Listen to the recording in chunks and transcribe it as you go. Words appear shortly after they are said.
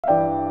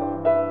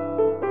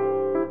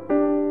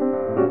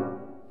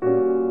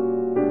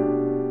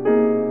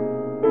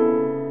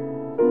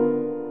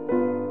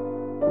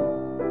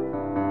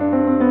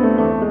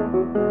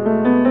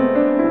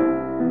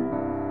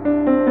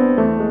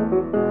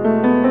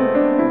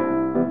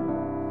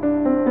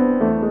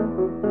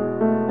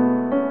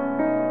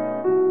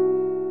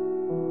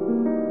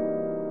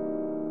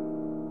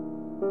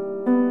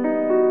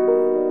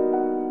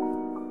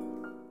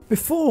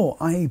Before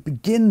I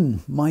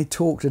begin my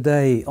talk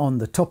today on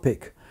the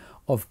topic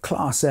of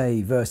Class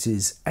A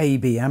versus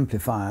AB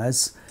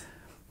amplifiers,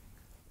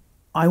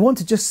 I want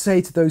to just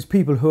say to those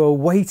people who are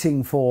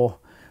waiting for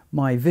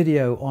my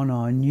video on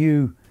our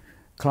new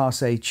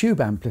Class A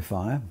tube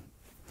amplifier,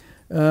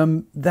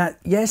 that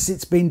yes,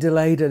 it's been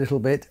delayed a little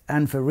bit,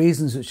 and for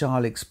reasons which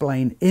I'll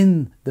explain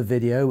in the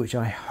video, which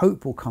I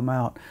hope will come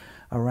out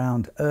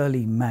around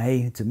early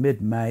May to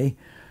mid-May.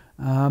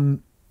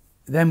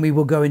 Then we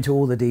will go into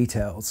all the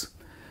details,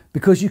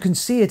 because you can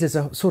see it as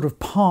a sort of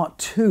part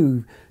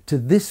 2 to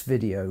this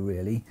video,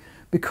 really,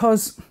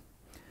 because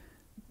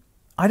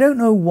I don't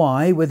know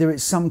why, whether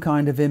it's some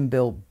kind of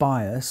inbuilt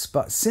bias,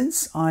 but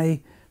since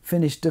I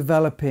finished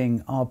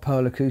developing our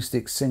Pearl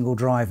Acoustics single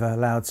driver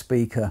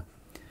loudspeaker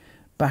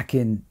back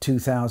in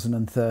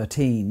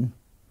 2013,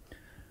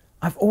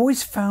 I've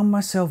always found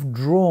myself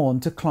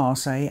drawn to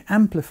Class A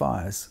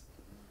amplifiers.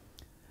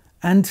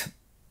 And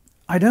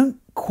I don't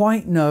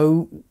quite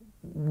know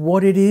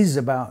what it is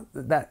about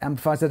that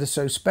amplifiers that are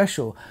so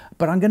special,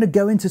 but I'm going to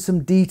go into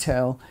some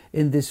detail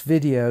in this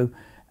video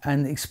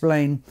and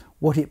explain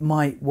what it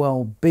might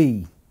well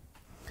be.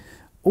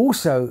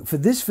 Also, for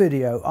this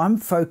video, I'm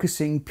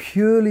focusing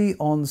purely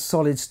on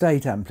solid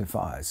state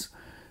amplifiers.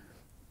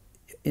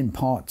 In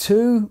part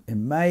 2,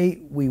 in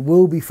May, we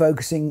will be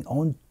focusing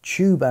on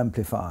tube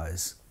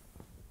amplifiers.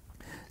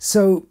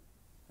 So,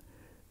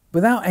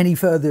 without any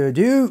further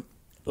ado,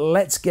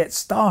 let's get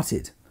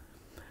started.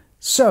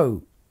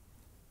 So,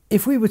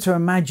 if we were to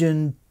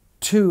imagine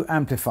two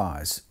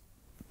amplifiers,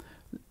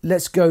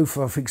 let's go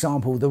for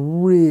example, the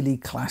really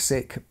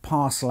classic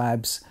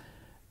PassLabs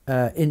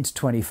Int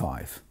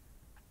 25.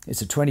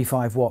 It's a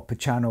 25 watt per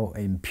channel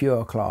in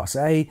pure Class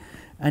A,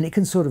 and it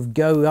can sort of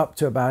go up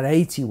to about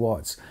 80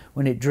 watts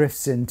when it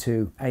drifts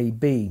into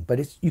AB,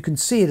 but you can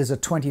see it as a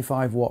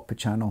 25 watt per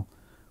channel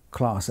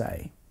Class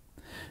A.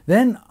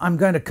 Then I'm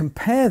going to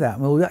compare that,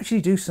 and we'll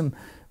actually do some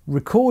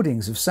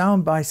recordings of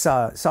side by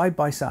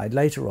side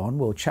later on.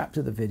 We'll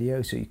chapter the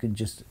video so you can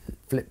just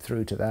flip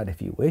through to that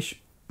if you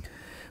wish.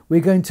 We're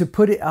going to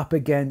put it up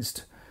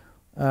against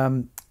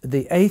the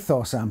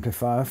Aethos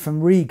amplifier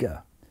from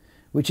Rega,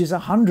 which is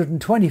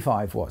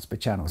 125 watts per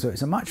channel. So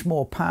it's a much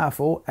more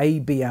powerful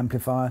AB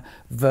amplifier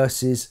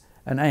versus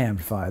an A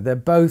amplifier. They're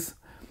both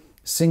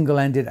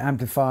single-ended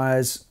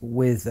amplifiers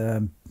with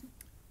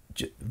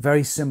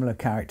very similar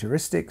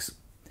characteristics.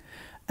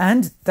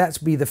 And that's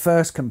be the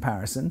first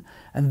comparison.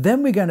 And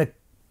then we're going to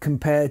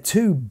compare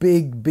two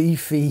big,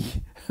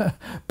 beefy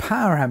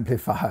power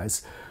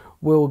amplifiers.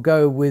 We'll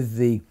go with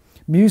the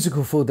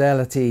Musical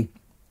Fidelity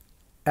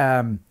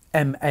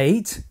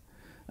M8,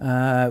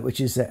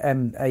 which is the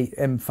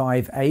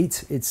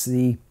M58. It's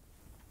the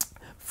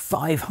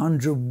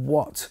 500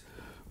 watt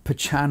per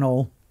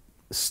channel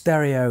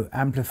stereo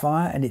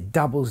amplifier, and it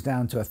doubles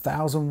down to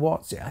 1000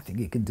 watts. I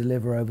think it can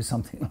deliver over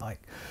something like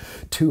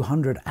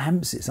 200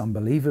 amps. It's an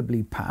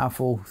unbelievably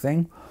powerful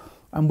thing.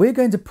 And we're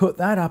going to put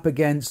that up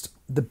against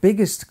the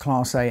biggest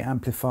Class A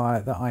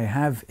amplifier that I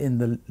have in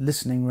the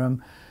listening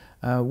room,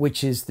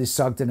 which is the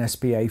Sugden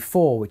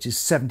SPA4, which is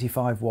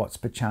 75 watts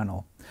per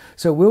channel.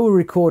 So we'll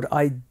record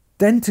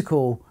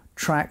identical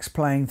tracks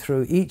playing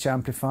through each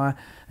amplifier,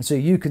 and so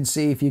you can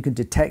see if you can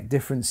detect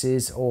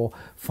differences or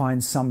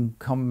find some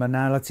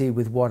commonality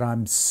with what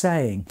I'm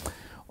saying.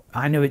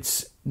 I know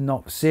it's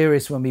not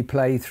serious when we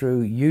play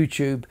through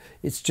YouTube,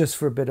 it's just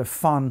for a bit of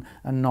fun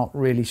and not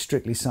really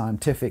strictly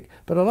scientific,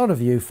 but a lot of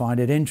you find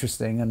it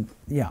interesting, and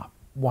yeah,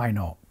 why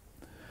not?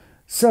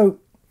 So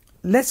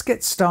let's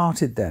get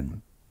started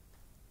then.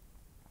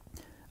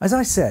 As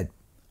I said,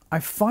 I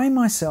find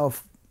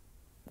myself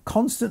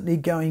constantly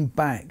going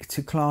back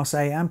to Class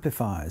A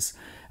amplifiers,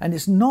 and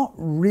it's not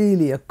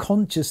really a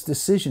conscious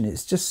decision.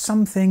 It's just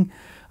something,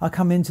 I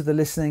come into the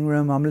listening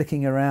room, I'm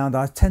looking around,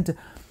 I tend to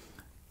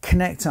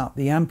connect up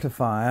the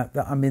amplifier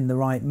that I'm in the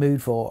right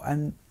mood for,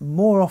 and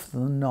more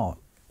often than not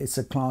it's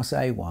a Class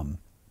A one.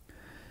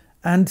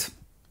 And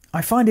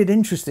I find it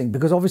interesting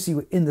because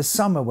obviously in the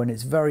summer when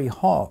it's very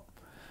hot,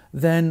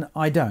 then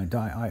I don't.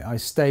 I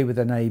stay with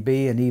an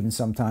AB and even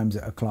sometimes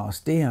a Class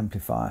D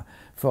amplifier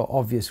for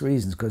obvious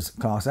reasons, because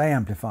Class A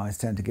amplifiers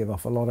tend to give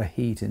off a lot of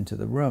heat into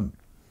the room.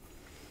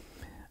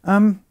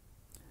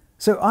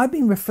 So I've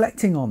been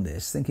reflecting on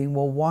this, thinking,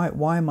 well,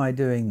 why am I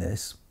doing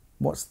this?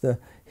 What's the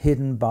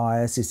hidden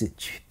bias? Is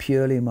it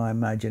purely my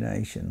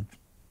imagination?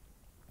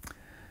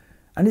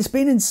 And it's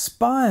been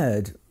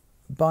inspired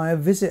by a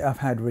visit I've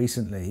had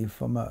recently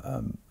from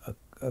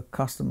a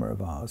customer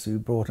of ours who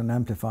brought an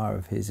amplifier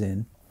of his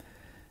in.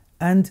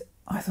 And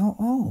I thought,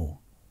 oh,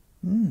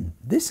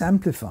 this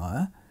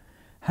amplifier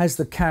has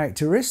the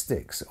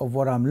characteristics of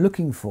what I'm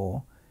looking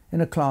for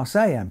in a Class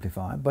A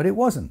amplifier, but it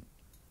wasn't.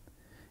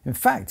 In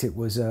fact, it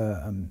was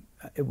a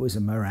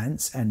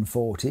Marantz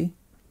N40,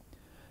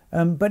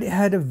 but it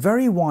had a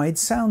very wide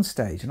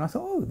soundstage, and I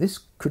thought, oh, this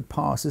could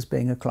pass as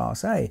being a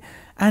Class A.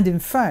 And in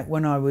fact,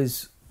 when I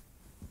was,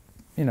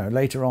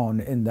 later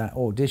on in that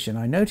audition,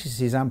 I noticed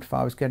his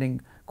amplifier was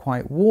getting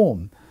quite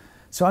warm.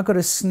 So I got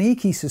a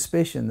sneaky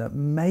suspicion that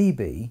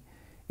maybe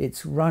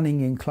it's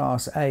running in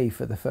class A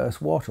for the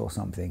first watt or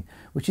something,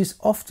 which is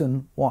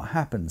often what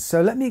happens.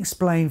 So let me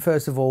explain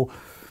first of all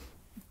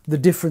the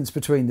difference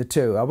between the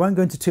two. I won't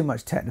go into too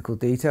much technical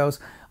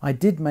details. I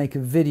did make a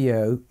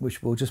video,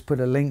 which we'll just put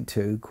a link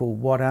to, called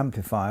What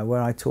Amplifier,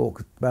 where I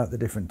talk about the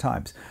different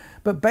types.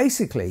 But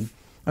basically,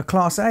 a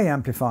class A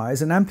amplifier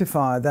is an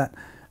amplifier that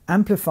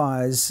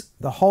amplifies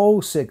the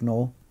whole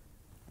signal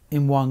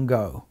in one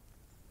go.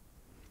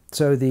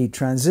 So the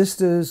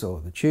transistors or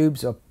the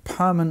tubes are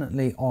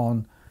permanently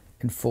on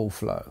in full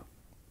flow,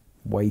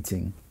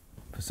 waiting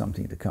for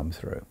something to come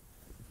through.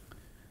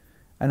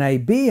 An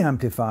AB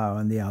amplifier,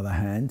 on the other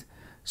hand,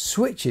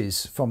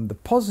 switches from the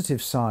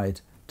positive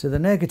side to the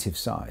negative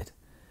side.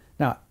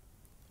 Now,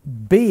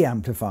 B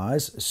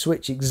amplifiers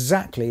switch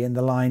exactly in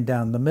the line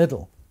down the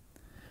middle,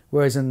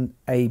 whereas an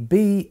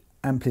AB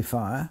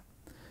amplifier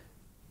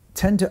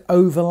tend to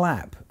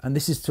overlap, and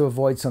this is to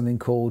avoid something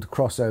called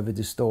crossover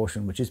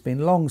distortion, which has been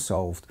long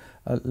solved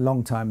a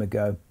long time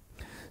ago.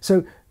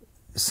 So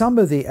some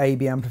of the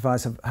AB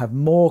amplifiers have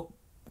more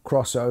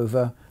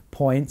crossover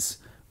points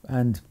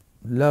and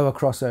lower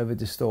crossover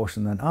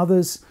distortion than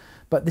others,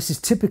 but this is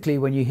typically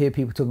when you hear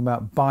people talking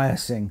about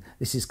biasing,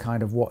 this is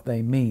kind of what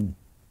they mean.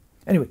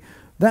 Anyway,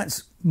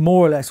 that's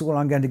more or less all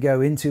I'm going to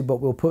go into,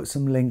 but we'll put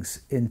some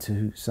links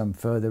into some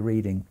further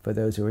reading for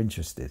those who are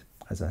interested,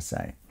 as I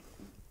say.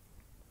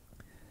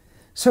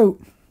 So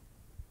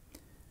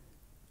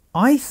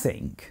I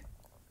think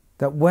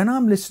that when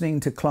I'm listening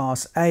to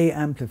Class A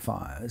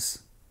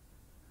amplifiers,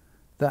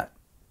 that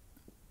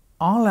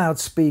our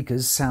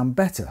loudspeakers sound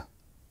better.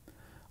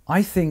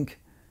 I think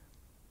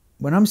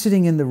when I'm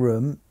sitting in the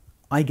room,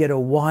 I get a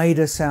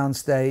wider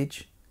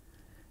soundstage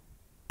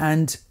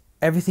and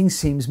everything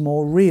seems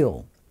more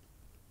real.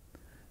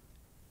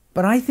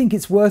 But I think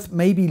it's worth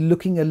maybe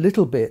looking a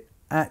little bit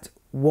at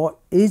what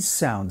is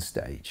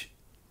soundstage.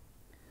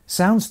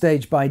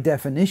 Soundstage, by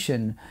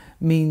definition,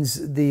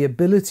 means the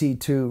ability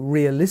to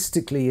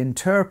realistically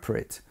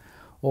interpret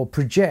or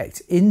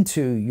project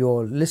into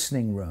your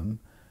listening room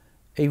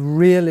a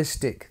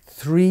realistic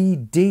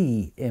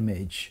 3D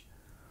image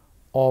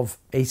of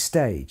a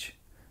stage,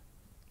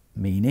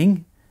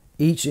 meaning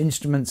each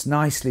instrument's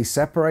nicely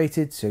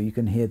separated, so you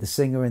can hear the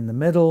singer in the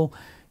middle,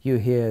 you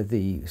hear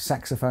the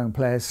saxophone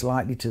player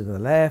slightly to the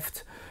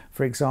left,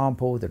 for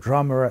example, the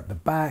drummer at the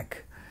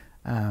back,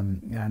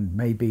 and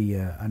maybe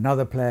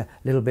another player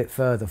a little bit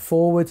further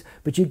forward,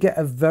 but you get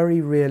a very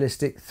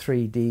realistic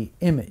 3D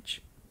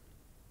image.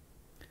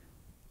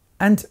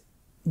 And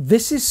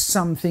this is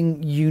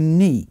something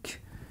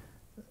unique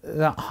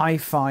that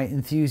hi-fi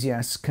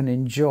enthusiasts can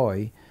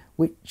enjoy,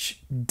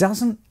 which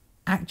doesn't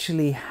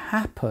actually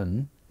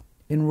happen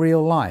in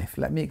real life.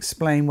 Let me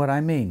explain what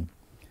I mean.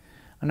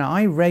 And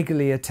I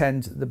regularly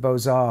attend the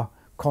Beaux-Arts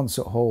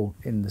concert hall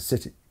in the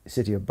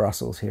city of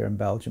Brussels here in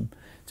Belgium.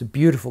 It's a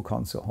beautiful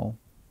concert hall.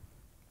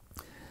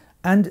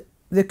 And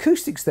the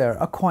acoustics there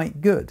are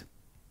quite good.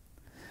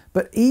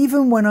 But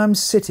even when I'm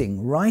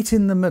sitting right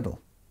in the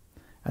middle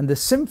and the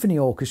symphony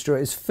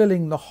orchestra is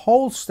filling the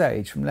whole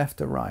stage from left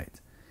to right,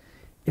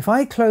 if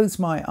I close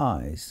my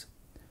eyes,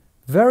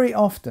 very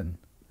often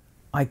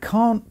I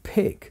can't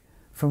pick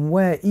from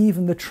where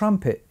even the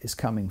trumpet is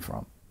coming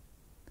from.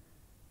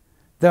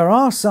 There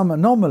are some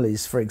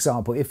anomalies, for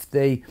example, if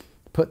they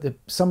put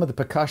some of the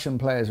percussion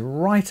players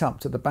right up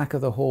to the back of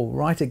the hall,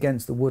 right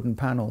against the wooden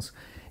panels,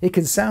 it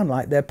can sound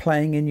like they're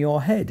playing in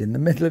your head, in the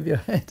middle of your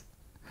head.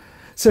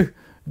 So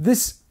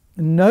this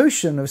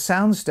notion of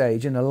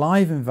soundstage in a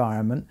live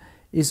environment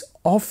is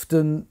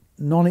often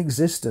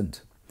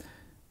non-existent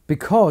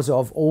because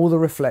of all the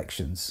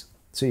reflections.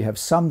 So you have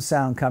some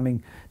sound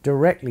coming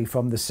directly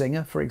from the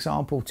singer, for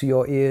example, to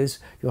your ears.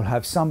 You'll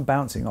have some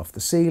bouncing off the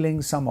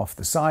ceiling, some off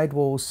the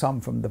sidewalls, some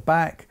from the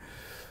back.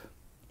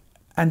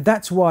 And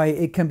that's why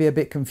it can be a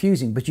bit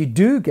confusing, but you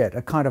do get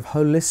a kind of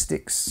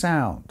holistic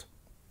sound.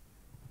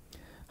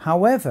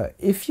 However,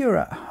 if you're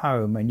at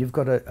home and you've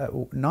got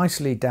a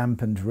nicely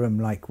dampened room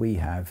like we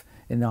have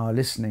in our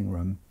listening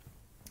room,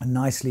 and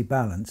nicely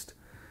balanced,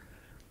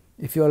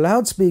 if your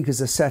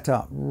loudspeakers are set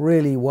up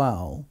really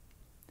well,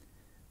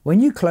 when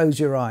you close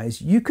your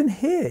eyes, you can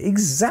hear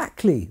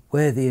exactly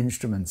where the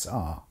instruments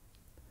are.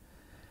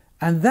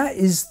 And that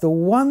is the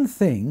one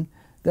thing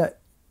that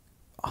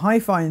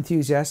hi-fi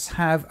enthusiasts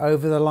have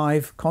over the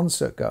live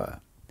concert goer.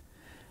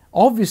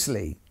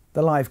 Obviously,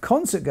 the live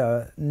concert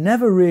goer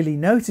never really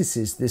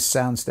notices this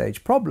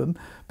soundstage problem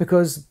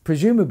because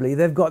presumably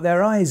they've got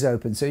their eyes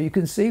open, so you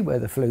can see where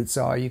the flutes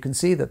are, you can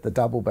see that the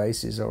double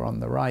basses are on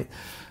the right,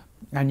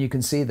 and you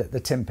can see that the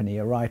timpani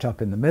are right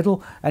up in the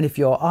middle. And if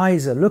your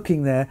eyes are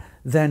looking there,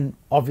 then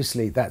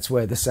obviously that's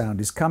where the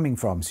sound is coming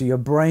from. So your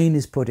brain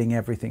is putting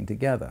everything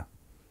together.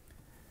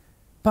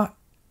 But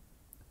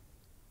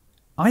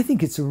I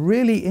think it's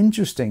really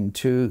interesting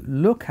to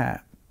look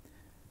at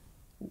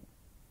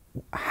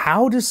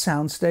how does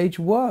soundstage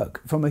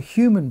work from a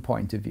human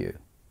point of view.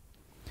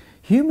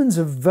 Humans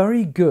are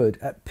very good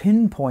at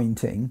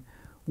pinpointing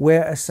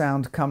where a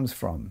sound comes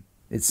from.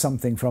 It's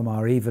something from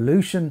our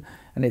evolution,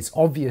 and it's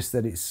obvious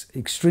that it's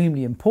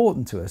extremely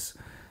important to us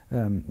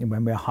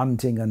when we're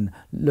hunting and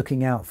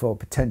looking out for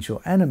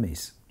potential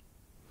enemies.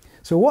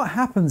 So what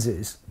happens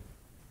is,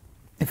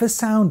 if a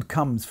sound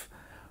comes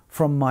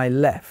from my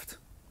left,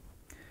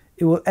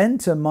 it will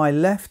enter my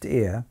left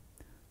ear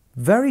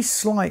very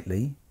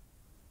slightly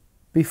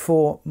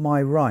before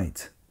my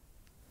right.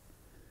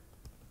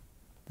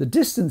 The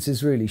distance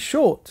is really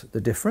short,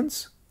 the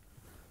difference,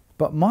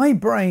 but my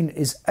brain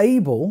is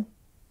able,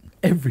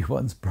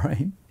 everyone's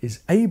brain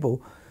is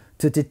able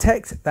to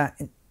detect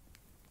that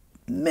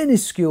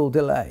minuscule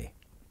delay.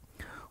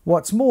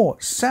 What's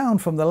more,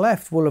 sound from the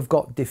left will have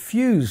got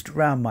diffused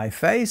around my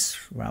face,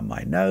 around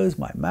my nose,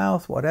 my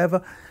mouth,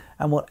 whatever,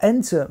 and will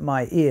enter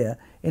my ear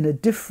in a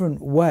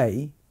different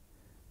way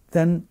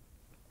than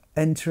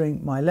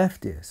entering my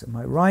left ear. So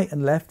my right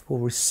and left will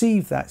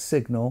receive that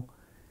signal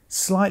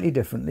slightly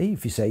differently.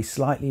 If you say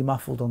slightly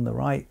muffled on the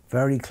right,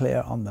 very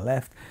clear on the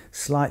left,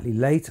 slightly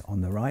late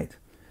on the right,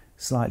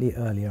 slightly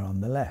earlier on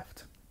the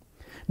left.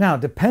 Now,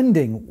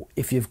 depending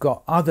if you've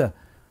got other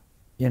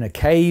in a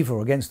cave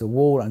or against the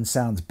wall and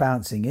sounds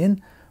bouncing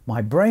in,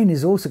 my brain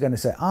is also going to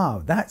say,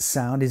 that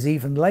sound is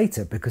even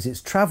later because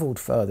it's travelled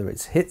further.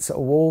 It's hits a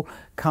wall,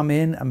 come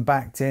in and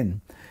backed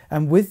in.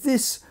 And with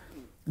this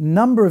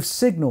number of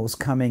signals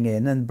coming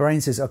in, and the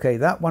brain says, okay,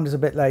 that one is a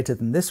bit later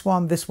than this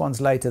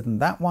one's later than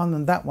that one,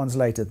 and that one's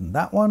later than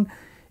that one,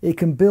 it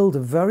can build a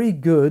very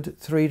good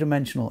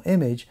three-dimensional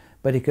image,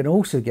 but it can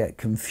also get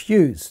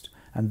confused.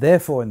 And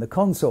therefore, in the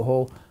concert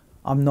hall,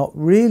 I'm not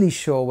really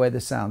sure where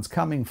the sound's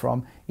coming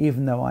from,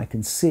 even though I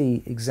can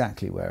see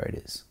exactly where it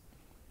is.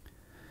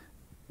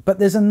 But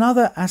there's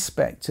another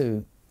aspect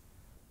to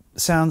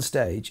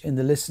Soundstage in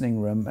the listening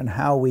room and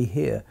how we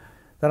hear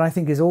that I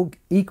think is all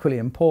equally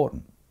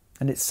important.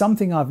 And it's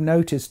something I've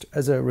noticed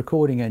as a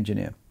recording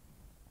engineer.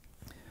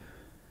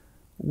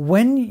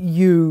 When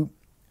you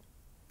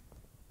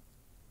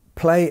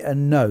play a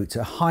note,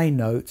 a high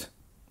note,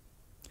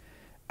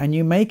 and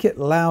you make it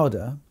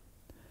louder,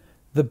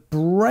 the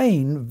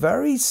brain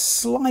very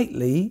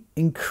slightly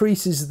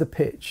increases the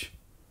pitch.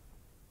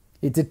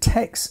 It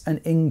detects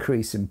an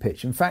increase in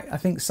pitch. In fact, I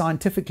think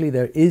scientifically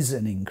there is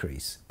an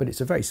increase, but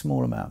it's a very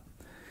small amount.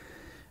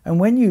 And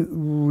when you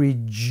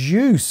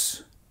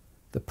reduce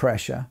the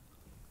pressure,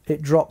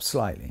 it drops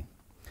slightly.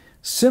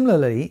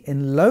 Similarly,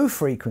 in low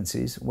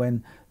frequencies,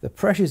 when the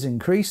pressure is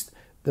increased,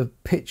 the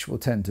pitch will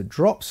tend to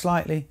drop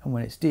slightly, and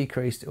when it's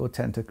decreased, it will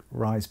tend to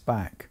rise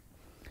back.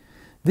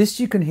 This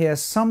you can hear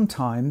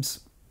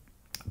sometimes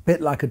a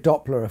bit like a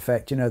Doppler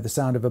effect. You know, the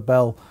sound of a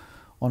bell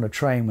on a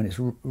train when it's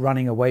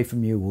running away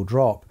from you will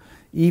drop.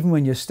 Even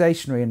when you're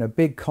stationary in a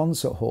big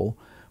concert hall,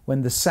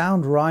 when the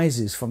sound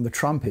rises from the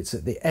trumpets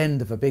at the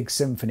end of a big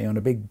symphony on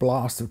a big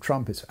blast of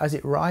trumpets, as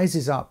it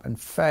rises up and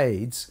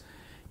fades,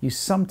 you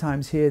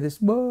sometimes hear this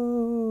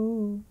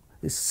whoa,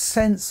 this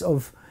sense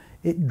of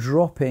it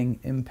dropping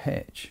in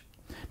pitch.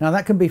 Now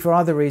that can be for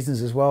other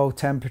reasons as well,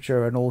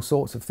 temperature and all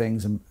sorts of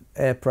things and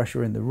air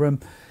pressure in the room,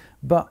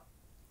 but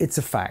it's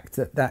a fact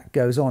that that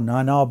goes on.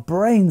 And our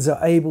brains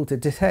are able to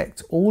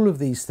detect all of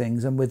these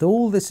things, and with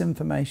all this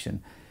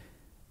information,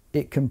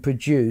 it can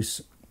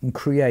produce and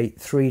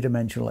create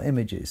three-dimensional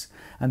images.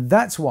 And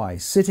that's why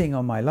sitting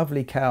on my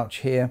lovely couch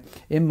here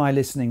in my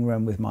listening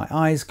room with my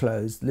eyes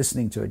closed,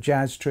 listening to a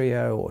jazz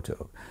trio or to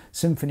a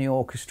symphony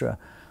orchestra,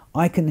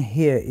 I can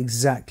hear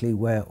exactly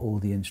where all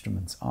the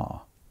instruments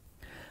are.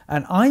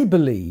 And I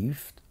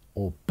believed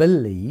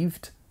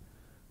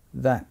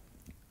that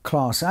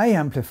Class A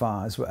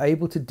amplifiers were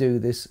able to do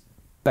this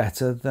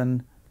better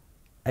than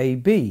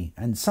AB.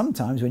 And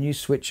sometimes when you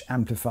switch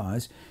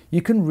amplifiers,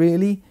 you can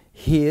really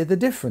hear the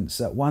difference,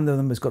 that one of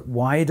them has got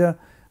wider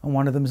and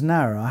one of them's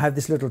narrower. I have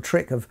this little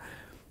trick of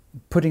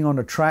putting on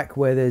a track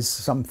where there's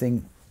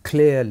something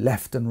clear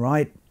left and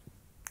right,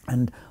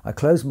 and I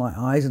close my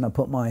eyes and I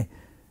put my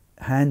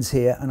hands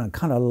here and I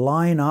kind of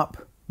line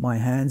up my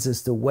hands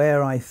as to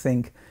where I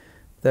think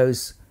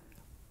those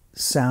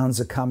sounds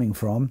are coming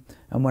from.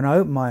 And when I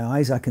open my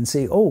eyes, I can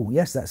see, oh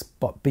yes, that's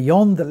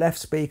beyond the left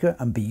speaker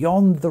and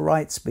beyond the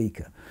right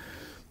speaker.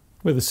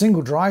 With a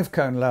single drive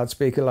cone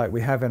loudspeaker like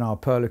we have in our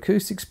Pearl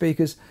acoustic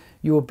speakers,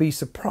 you will be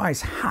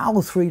surprised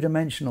how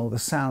three-dimensional the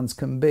sounds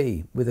can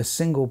be. With a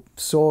single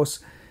source,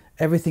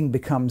 everything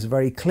becomes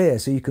very clear,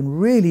 so you can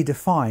really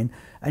define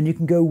and you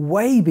can go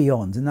way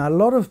beyond. And now a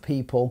lot of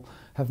people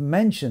have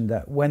mentioned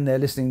that when they're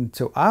listening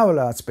to our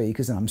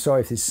loudspeakers, and I'm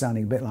sorry if this is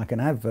sounding a bit like an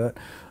advert,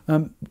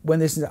 when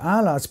they listen to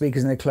our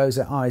loudspeakers and they close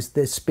their eyes,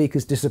 their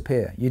speakers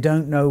disappear. You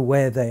don't know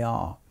where they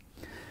are.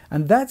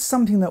 And that's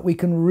something that we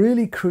can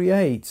really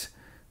create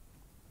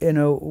in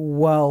a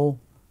well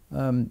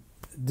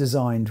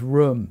designed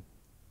room.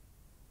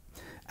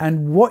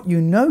 And what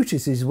you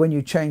notice is when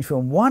you change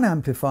from one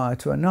amplifier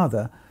to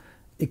another,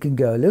 it can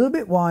go a little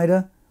bit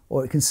wider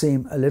or it can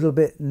seem a little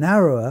bit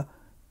narrower,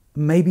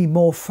 maybe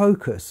more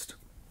focused.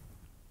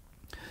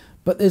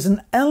 But there's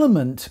an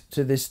element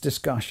to this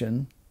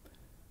discussion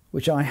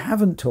which I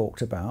haven't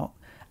talked about,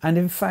 and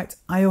in fact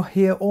I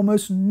hear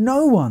almost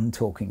no one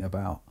talking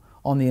about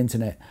on the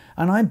internet.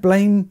 And I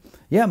blame,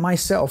 yeah,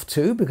 myself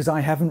too, because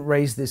I haven't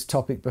raised this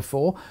topic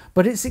before,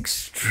 but it's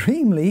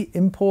extremely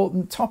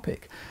important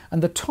topic.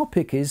 And the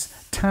topic is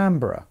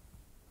timbre,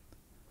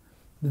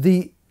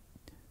 the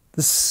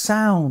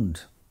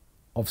sound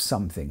of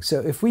something. So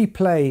if we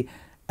play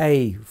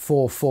a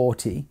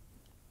 440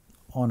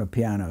 on a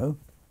piano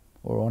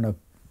or on a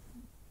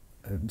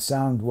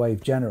sound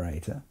wave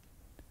generator,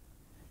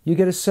 you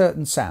get a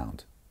certain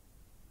sound.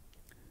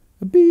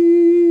 A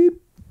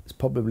beep. It's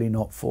probably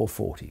not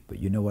 440, but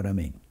you know what I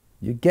mean.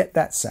 You get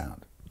that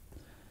sound.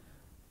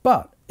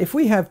 But if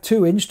we have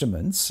two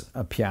instruments,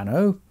 a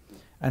piano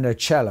and a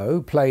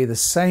cello, play the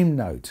same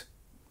note,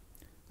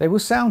 they will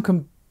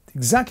sound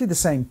exactly the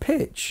same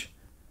pitch,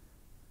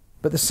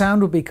 but the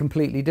sound will be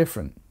completely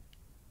different.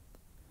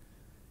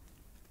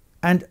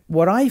 And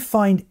what I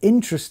find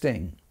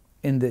interesting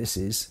in this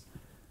is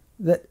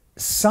that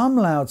some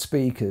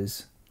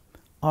loudspeakers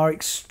are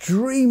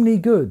extremely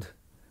good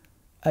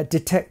at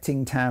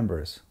detecting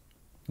timbres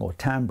or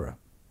timbre.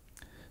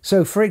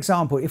 So for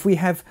example, if we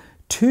have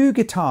two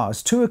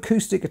guitars, two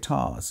acoustic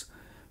guitars,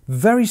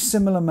 very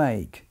similar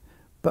make,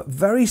 but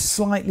very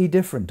slightly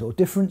different or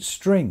different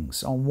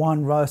strings on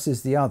one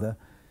versus the other,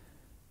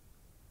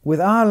 with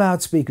our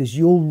loudspeakers,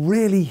 you'll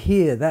really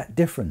hear that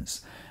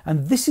difference.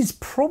 And this is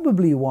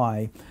probably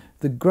why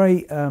the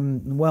great,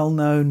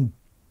 well-known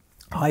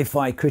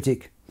hi-fi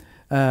critic,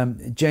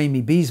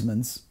 Jamie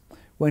Beesmans,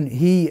 when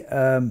he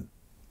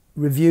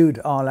reviewed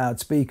our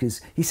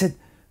loudspeakers, he said,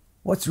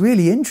 what's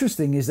really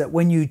interesting is that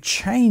when you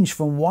change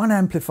from one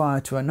amplifier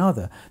to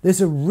another,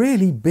 there's a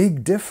really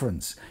big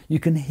difference. You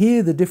can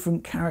hear the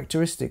different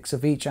characteristics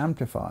of each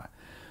amplifier.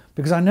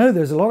 Because I know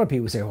there's a lot of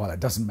people who say, well, it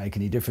doesn't make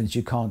any difference,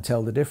 you can't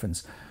tell the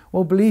difference.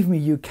 Well, believe me,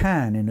 you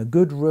can. In a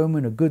good room,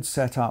 in a good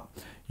setup,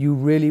 you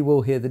really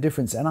will hear the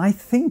difference. And I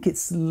think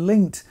it's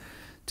linked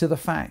to the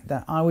fact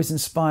that I was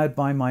inspired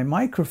by my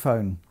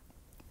microphone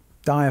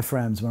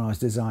diaphragms when I was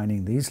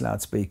designing these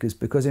loudspeakers,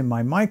 because in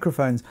my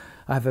microphones,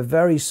 I have a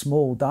very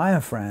small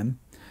diaphragm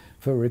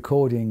for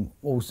recording.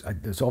 Also,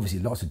 there's obviously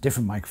lots of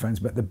different microphones,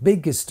 but the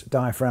biggest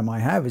diaphragm I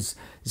have is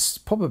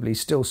probably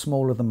still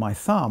smaller than my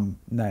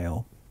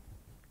thumbnail.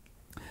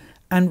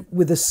 And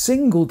with a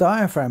single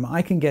diaphragm,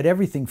 I can get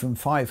everything from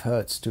 5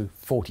 hertz to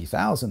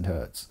 40,000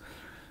 hertz.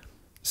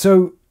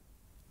 So,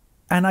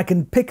 and I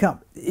can pick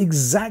up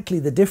exactly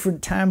the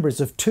different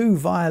timbres of two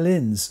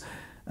violins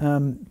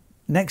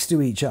next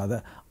to each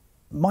other.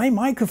 My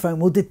microphone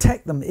will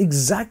detect them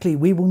exactly.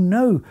 We will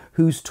know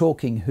who's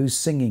talking, who's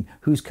singing,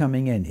 who's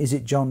coming in. Is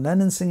it John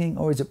Lennon singing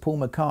or is it Paul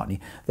McCartney?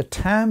 The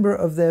timbre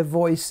of their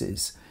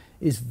voices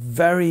is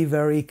very,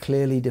 very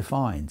clearly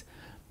defined.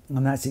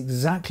 And that's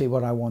exactly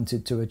what I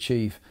wanted to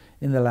achieve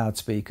in the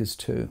loudspeakers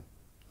too.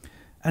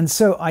 And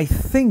so I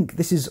think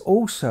this is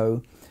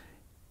also,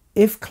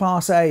 if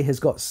Class A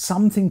has got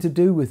something to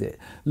do with it,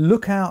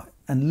 look out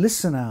and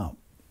listen out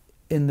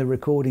in the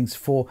recordings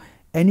for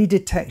any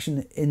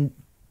detection in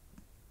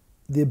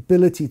the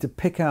ability to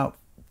pick out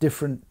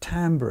different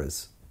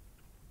timbres.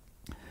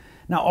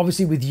 Now,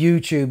 obviously with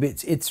YouTube,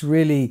 it's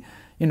really,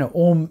 you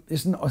know,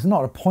 it's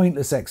not a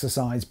pointless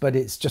exercise, but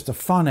it's just a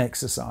fun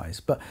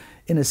exercise. But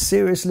in a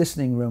serious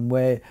listening room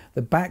where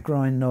the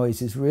background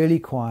noise is really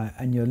quiet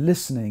and you're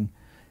listening,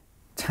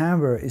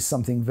 timbre is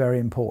something very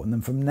important.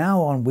 And from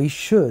now on, we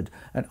should,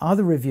 and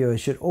other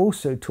reviewers should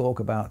also talk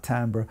about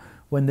timbre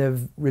when they're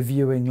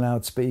reviewing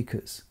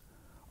loudspeakers.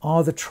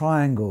 Are the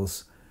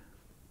triangles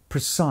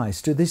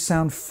precise? Do they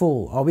sound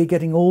full? Are we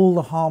getting all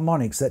the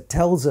harmonics that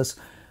tells us,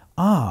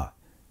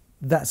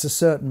 that's a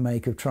certain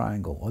make of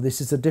triangle, or this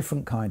is a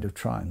different kind of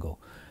triangle?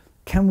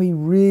 Can we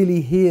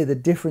really hear the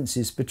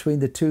differences between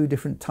the two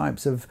different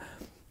types of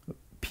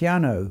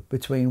piano,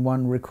 between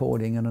one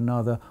recording and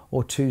another,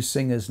 or two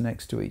singers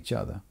next to each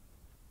other?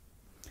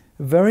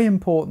 A very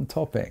important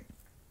topic.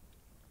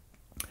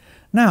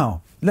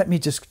 Now, let me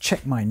just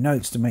check my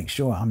notes to make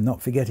sure I'm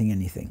not forgetting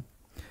anything.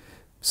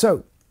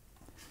 So,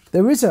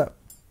 there is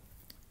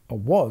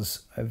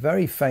was a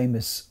very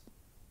famous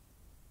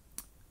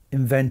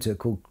inventor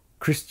called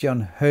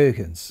Christian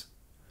Huygens.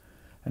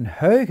 And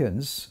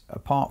Huygens,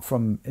 apart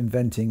from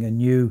inventing a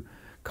new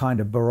kind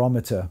of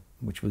barometer,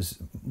 which was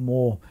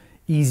more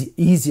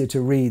easier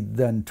to read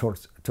than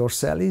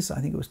Torselli's, I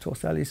think it was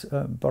Torselli's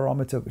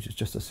barometer, which is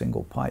just a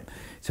single pipe,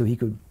 so he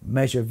could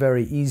measure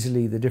very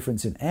easily the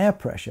difference in air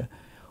pressure.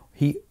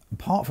 He,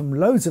 apart from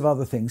loads of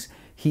other things,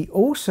 he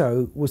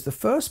also was the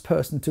first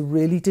person to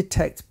really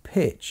detect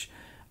pitch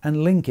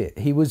and link it.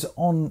 He was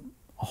on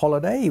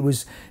holiday. He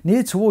was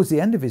near towards the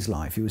end of his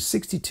life. He was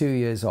 62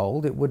 years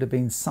old. It would have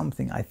been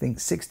something, I think,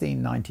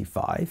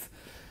 1695.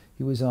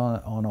 He was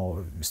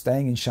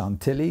staying in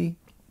Chantilly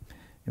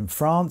in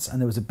France,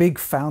 and there was a big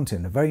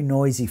fountain, a very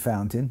noisy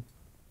fountain.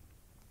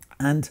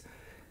 And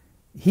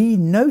he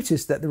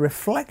noticed that the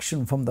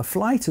reflection from the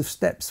flight of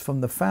steps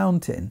from the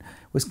fountain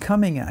was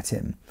coming at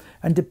him.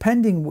 And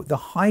depending on the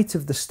height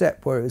of the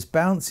step where it was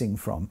bouncing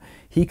from,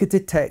 he could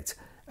detect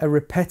a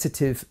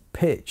repetitive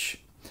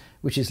pitch,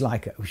 which is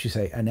like, we should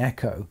say, an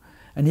echo.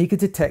 And he could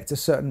detect a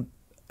certain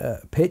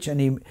pitch,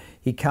 and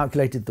he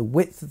calculated the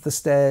width of the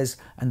stairs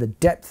and the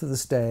depth of the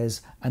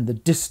stairs and the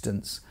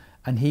distance,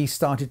 and he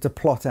started to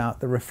plot out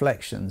the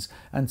reflections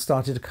and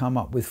started to come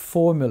up with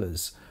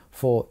formulas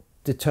for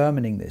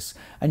determining this.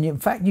 And in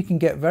fact, you can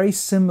get very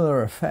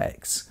similar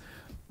effects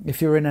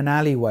if you're in an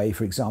alleyway,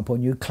 for example,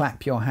 and you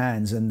clap your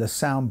hands and the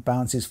sound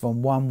bounces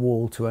from one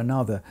wall to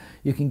another.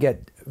 You can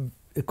get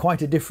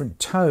quite a different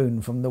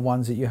tone from the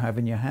ones that you have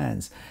in your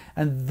hands.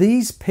 And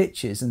these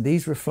pitches and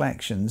these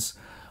reflections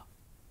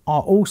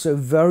are also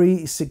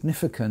very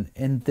significant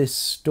in this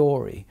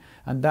story.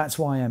 And that's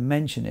why I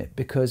mention it,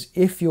 because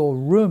if your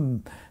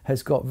room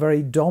has got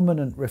very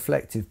dominant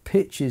reflective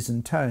pitches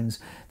and tones,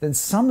 then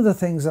some of the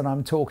things that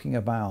I'm talking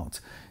about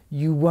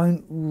you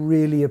won't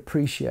really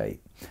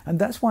appreciate. And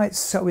that's why it's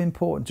so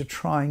important to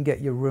try and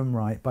get your room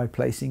right by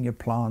placing your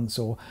plants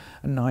or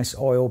a nice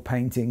oil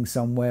painting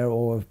somewhere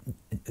or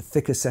a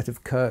thicker set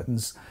of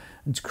curtains,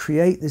 and to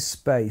create this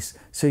space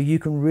so you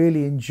can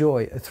really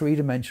enjoy a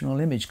three-dimensional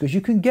image, because you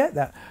can get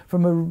that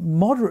from a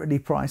moderately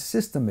priced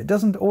system. It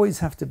doesn't always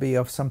have to be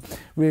of some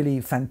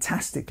really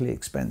fantastically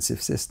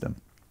expensive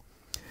system.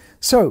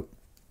 So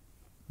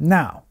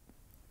now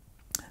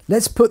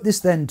let's put this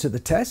then to the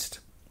test.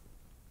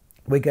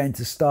 We're going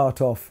to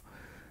start off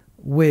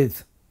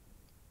with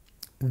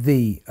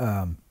the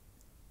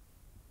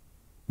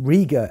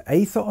Rega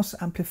Aethos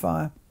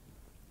amplifier.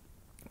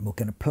 We're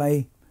going to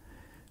play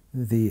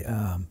the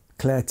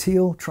Claire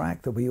Teal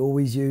track that we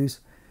always use,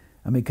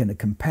 and we're going to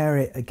compare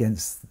it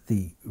against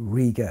the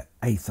Rega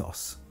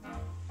Aethos.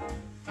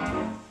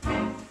 I've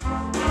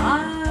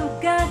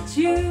got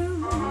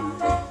you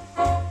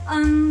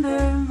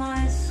under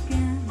my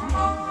skin.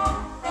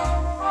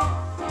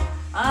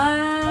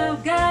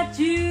 I've got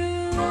you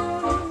in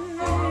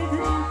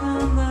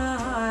the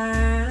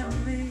heart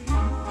of me,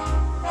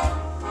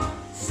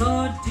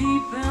 so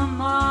deep in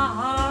my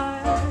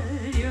heart,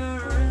 you're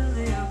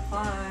really a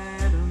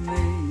part of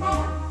me.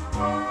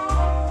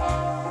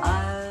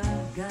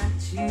 I've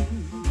got you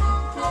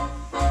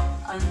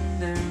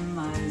under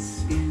my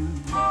skin.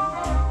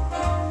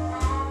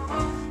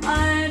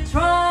 I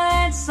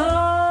tried so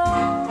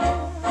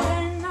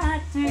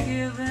not to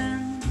give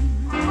in.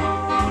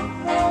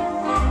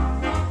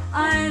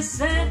 I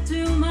said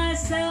to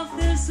myself,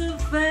 this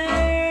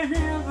affair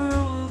never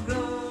will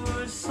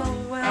go so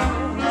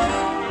well.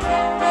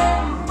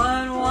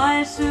 But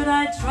why should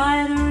I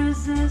try to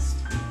resist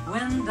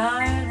when,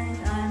 darling,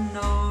 I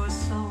know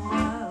so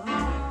well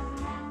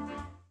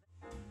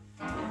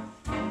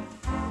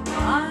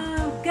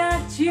I've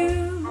got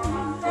you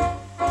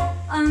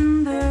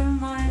under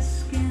my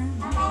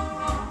skin.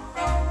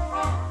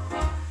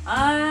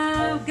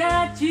 I've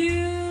got you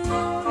in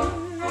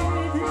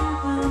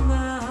the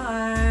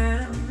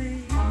heart of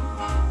me,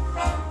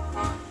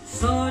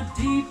 so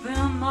deep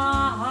in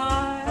my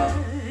heart,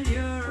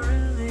 you're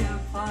really a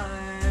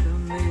part of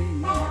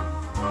me.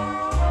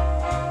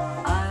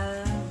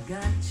 I've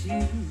got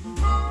you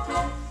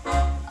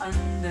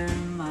under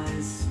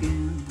my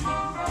skin.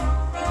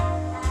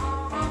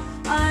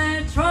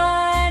 I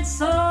tried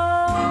so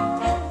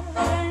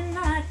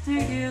not to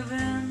give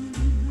in.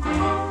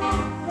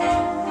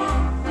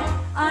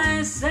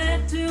 I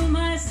said to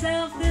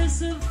myself,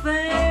 this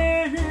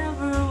affair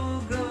never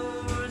will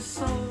go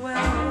so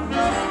well.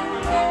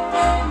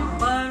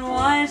 But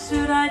why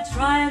should I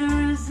try to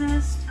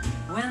resist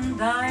when,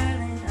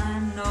 darling, I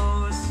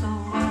know so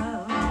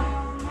well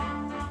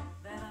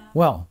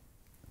Well,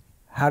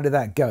 how did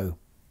that go?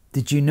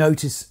 Did you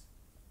notice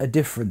a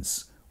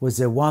difference? Was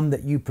there one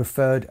that you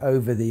preferred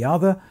over the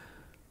other?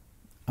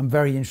 I'm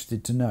very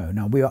interested to know.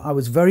 Now, I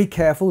was very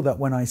careful that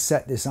when I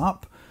set this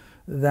up,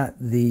 that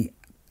the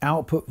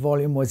output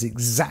volume was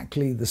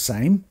exactly the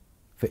same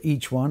for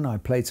each one. I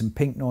played some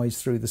pink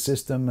noise through the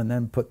system and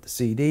then put the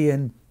CD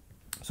in,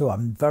 so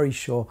I'm very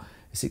sure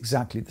it's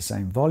exactly the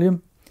same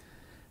volume.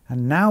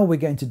 And now we're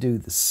going to do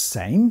the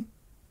same,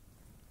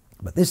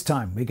 but this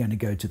time we're going to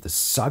go to the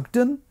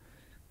Sugden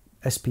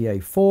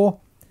SPA4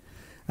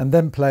 and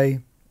then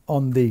play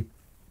on the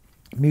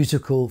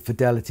musical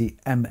Fidelity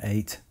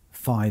M8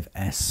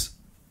 5S.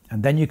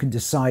 And then you can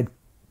decide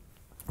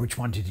which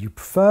one did you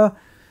prefer,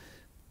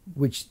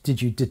 which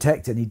did you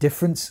detect any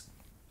difference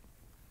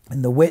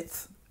in the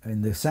width,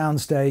 in the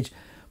soundstage.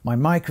 My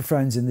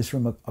microphones in this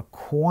room are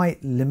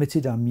quite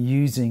limited. I'm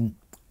using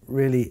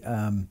really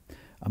a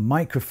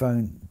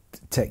microphone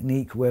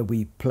technique where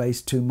we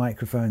place two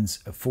microphones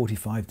at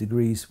 45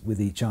 degrees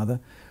with each other,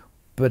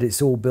 but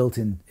it's all built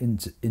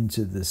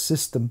into the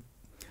system.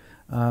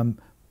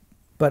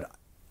 But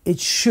it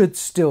should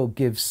still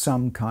give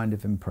some kind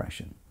of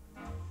impression.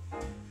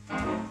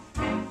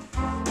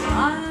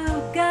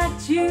 I've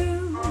got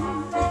you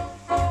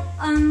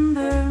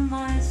under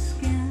my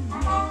skin.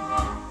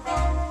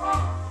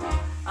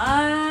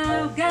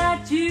 I've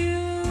got you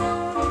in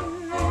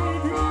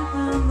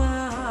the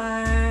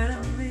heart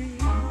of me,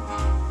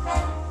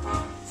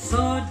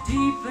 so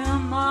deep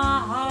in my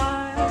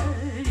heart,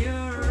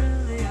 you're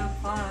really a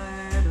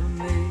part of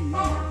me.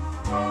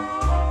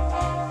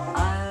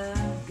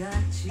 I've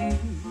got you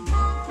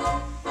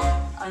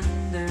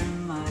under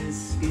my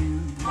skin.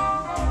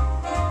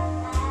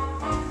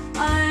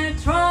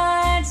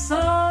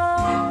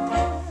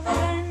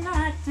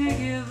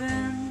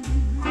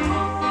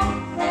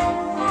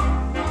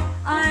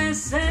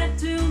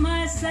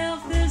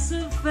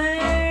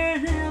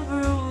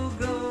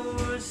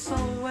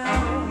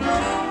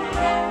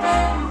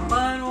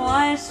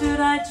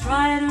 I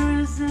try to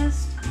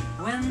resist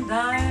when,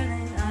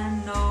 darling, I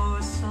know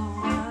so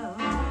well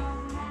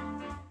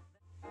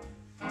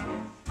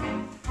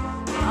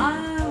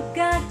I've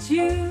got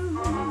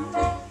you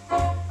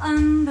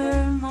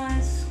under my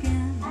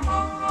skin.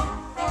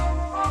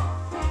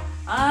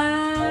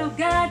 I've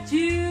got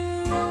you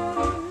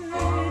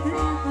deep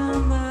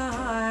in the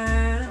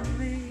heart of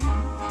me,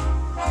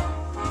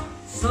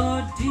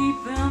 so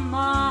deep in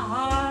my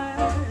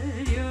heart,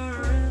 you're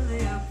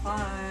really a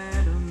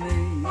part of me.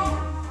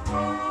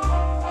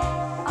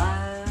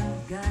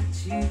 I've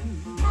got you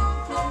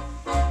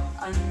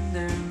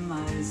under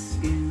my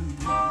skin.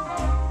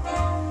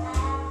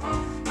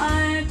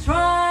 I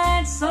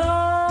tried so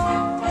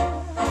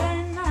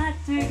not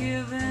to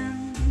give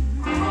in.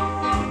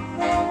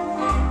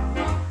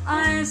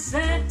 I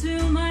said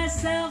to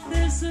myself,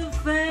 this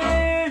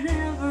affair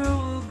never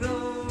will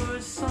go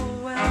so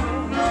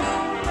well.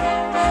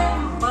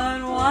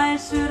 But why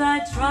should I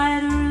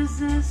try to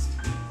resist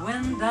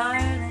when,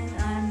 darling,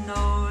 I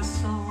know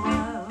so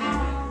well?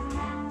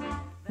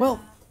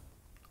 Well,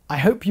 I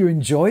hope you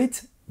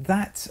enjoyed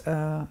that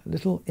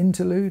little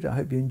interlude. I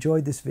hope you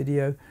enjoyed this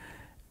video.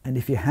 And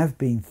if you have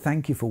been,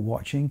 thank you for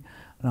watching.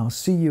 And I'll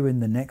see you in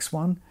the next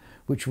one,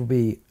 which will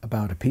be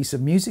about a piece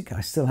of music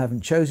I still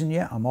haven't chosen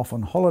yet. I'm off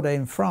on holiday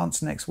in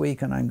France next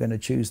week and I'm going to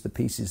choose the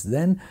pieces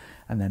then.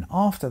 And then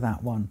after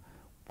that one,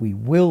 we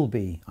will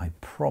be, I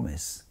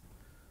promise,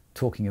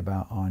 talking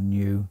about our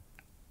new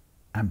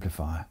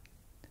amplifier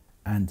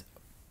and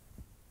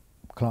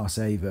Class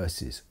A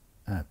versus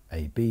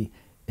AB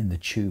in the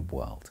tube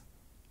world.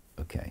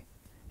 Okay,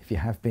 if you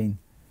have been,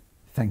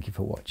 thank you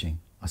for watching.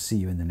 I'll see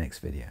you in the next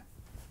video.